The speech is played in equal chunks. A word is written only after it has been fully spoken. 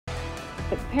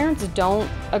But parents don't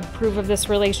approve of this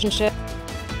relationship.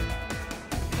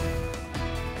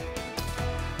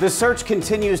 The search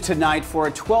continues tonight for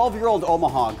a 12-year-old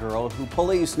Omaha girl who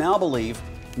police now believe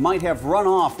might have run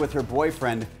off with her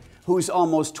boyfriend, who's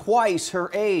almost twice her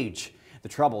age. The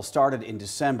trouble started in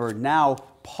December. Now,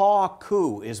 Pa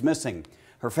Koo is missing.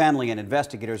 Her family and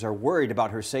investigators are worried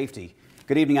about her safety.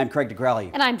 Good evening, I'm Craig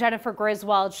DeGrelli. And I'm Jennifer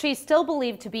Griswold. She's still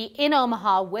believed to be in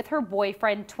Omaha with her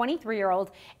boyfriend,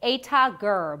 23-year-old Ata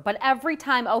Gur. But every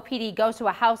time OPD goes to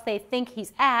a house they think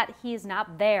he's at, he is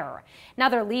not there. Now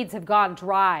their leads have gone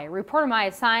dry. Reporter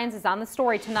Maya Sines is on the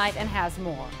story tonight and has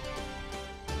more.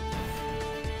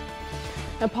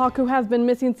 Now, Pa Koo has been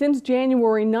missing since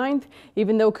January 9th.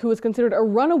 Even though Koo is considered a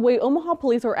runaway, Omaha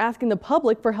police are asking the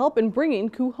public for help in bringing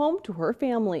Koo home to her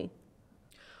family.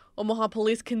 Omaha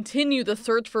police continue the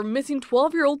search for missing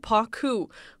 12-year-old Pa Koo,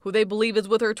 who they believe is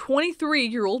with her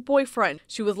 23-year-old boyfriend.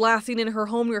 She was last seen in her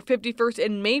home near 51st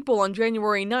and Maple on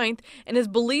January 9th and is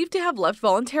believed to have left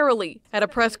voluntarily. At a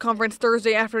press conference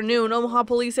Thursday afternoon, Omaha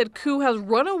police said Koo has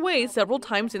run away several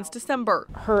times since December.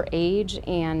 Her age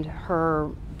and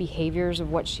her behaviors of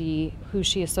who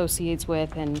she associates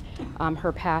with and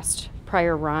her past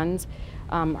prior runs,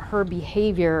 her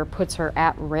behavior puts her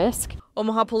at risk.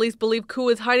 Omaha police believe Koo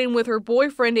is hiding with her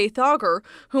boyfriend, Ata Gur,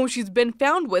 whom she's been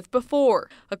found with before.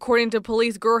 According to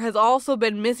police, Gur has also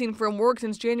been missing from work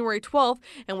since January 12th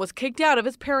and was kicked out of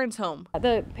his parents' home.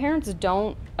 The parents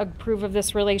don't approve of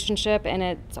this relationship,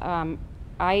 and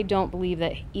I don't believe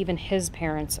that even his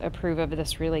parents approve of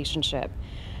this relationship.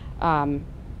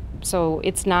 So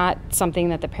it's not something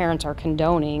that the parents are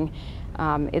condoning.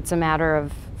 It's a matter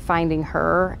of finding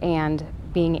her and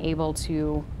being able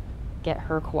to get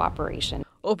her cooperation.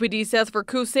 OPD says for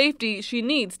Koo's safety, she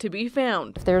needs to be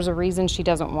found. If there's a reason she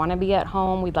doesn't want to be at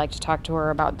home, we'd like to talk to her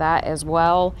about that as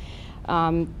well.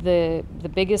 The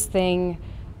biggest thing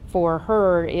for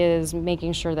her is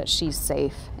making sure that she's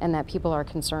safe and that people are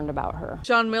concerned about her.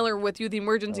 Sean Miller with Youth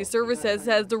Emergency Services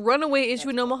says the runaway issue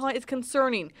in Omaha is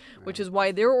concerning, which is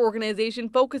why their organization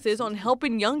focuses on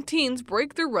helping young teens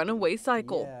break their runaway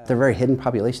cycle. They're a very hidden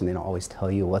population. They don't always tell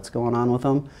you what's going on with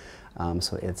them.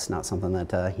 So it's not something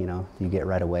that you get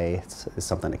right away. It's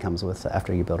something that comes with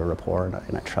after you build a rapport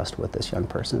and a trust with this young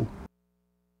person.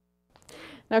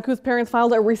 Now, Koo's parents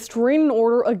filed a restraining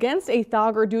order against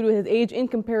Ata Gur due to his age in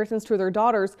comparisons to their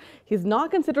daughters. He's not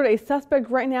considered a suspect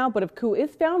right now, but if Koo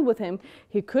is found with him,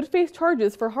 he could face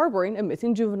charges for harboring a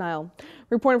missing juvenile.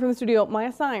 Reporting from the studio,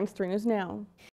 Maya Sines, 3 News Now.